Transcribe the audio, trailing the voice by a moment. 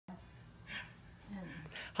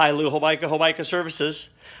Hi, Lou Hobaica Services.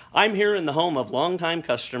 I'm here in the home of longtime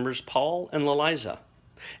customers Paul and Leliza,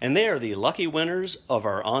 and they are the lucky winners of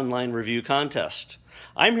our online review contest.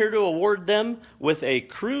 I'm here to award them with a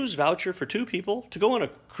cruise voucher for 2 people to go on a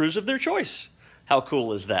cruise of their choice. How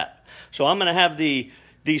cool is that? So I'm going to have the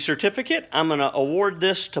certificate. I'm going to award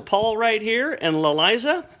this to Paul right here and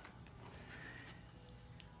Leliza.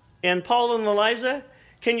 And Paul and Leliza,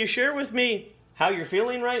 can you share with me how you're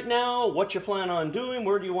feeling right now, what you plan on doing,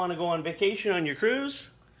 where do you want to go on vacation on your cruise?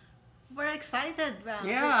 We're excited.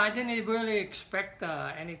 Yeah, I didn't really expect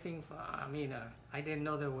anything. I didn't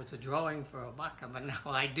know there was a drawing for Hobaica, but now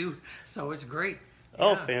I do, so it's great.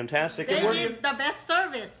 Oh, Yeah. fantastic. They And where give the best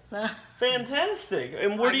service. Fantastic.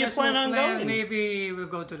 And where do you plan on going? Maybe we'll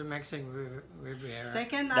go to the Mexican Riviera.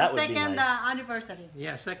 Second That would be nice. anniversary.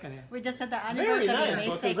 Yeah, second. We just had the Very anniversary. nice. May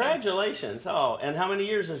Well, 2nd. congratulations. Oh, and how many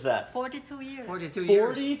years is that? 42 years. 42 years.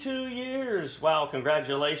 42 years. Wow,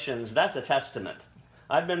 congratulations. That's a testament.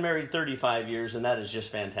 I've been married 35 years, and that is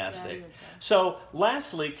just fantastic. Yeah, So,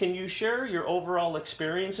 lastly, can you share your overall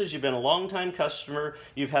experiences? You've been a long-time customer.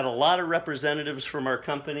 You've had a lot of representatives from our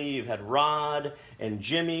company. You've had Rod and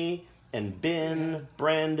Jimmy and Ben,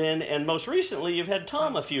 Brandon, and most recently, you've had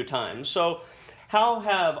Tom a few times. So, how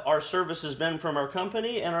have our services been from our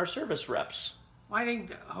company and our service reps? Well, I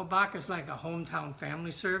think Hobaica is like a hometown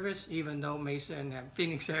family service, even though Mesa and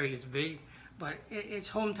Phoenix area is big. But it's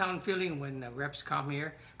hometown feeling when the reps come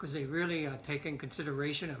here, because they really take in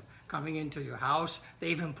consideration of coming into your house. They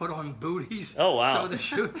even put on booties. Oh, wow.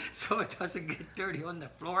 So it doesn't get dirty on the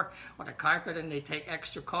floor or the carpet, and they take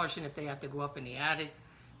extra caution if they have to go up in the attic.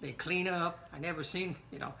 They clean up. I never seen,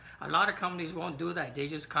 a lot of companies won't do that. They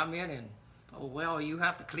just come in and, oh, well, you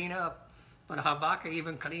have to clean up. But Hobaica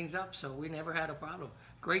even cleans up, so we never had a problem.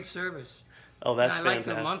 Great service. Oh, that's and I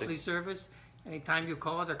fantastic. like the monthly service. Anytime you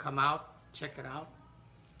call, they come out. Check it out.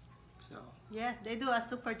 So Yes, they do a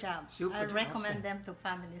super job. I recommend them to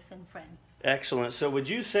families and friends. Excellent. So would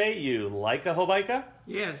you say you like a Hobaica?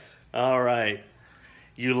 yes. All right.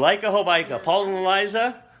 You like a Hobaica. Yeah. Paul and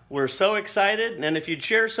Leliza, we're so excited. And if you'd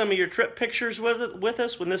share some of your trip pictures with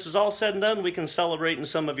us when this is all said and done, we can celebrate in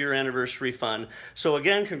some of your anniversary fun. So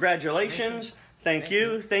again, congratulations. Thank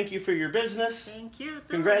you. Thank you for your business. Thank you. Too.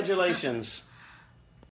 Congratulations.